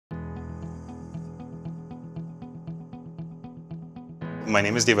My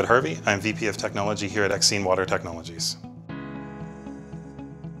name is David Harvey. I'm VP of Technology here at Axine Water Technologies.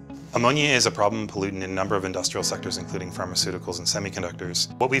 Ammonia is a problem pollutant in a number of industrial sectors, including pharmaceuticals and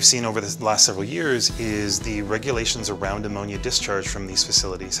semiconductors. What we've seen over the last several years is the regulations around ammonia discharge from these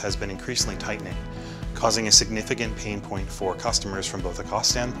facilities has been increasingly tightening, causing a significant pain point for customers from both a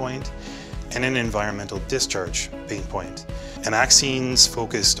cost standpoint and an environmental discharge pain point. And Axine's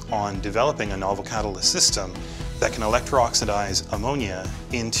focused on developing a novel catalyst system that can electro-oxidize ammonia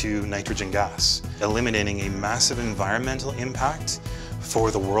into nitrogen gas, eliminating a massive environmental impact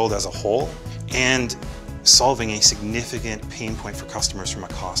for the world as a whole and solving a significant pain point for customers from a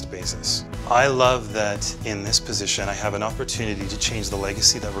cost basis. I love that in this position I have an opportunity to change the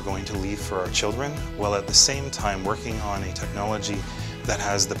legacy that we're going to leave for our children, while at the same time working on a technology that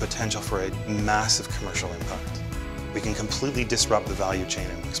has the potential for a massive commercial impact. We can completely disrupt the value chain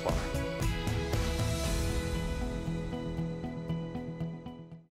in wastewater.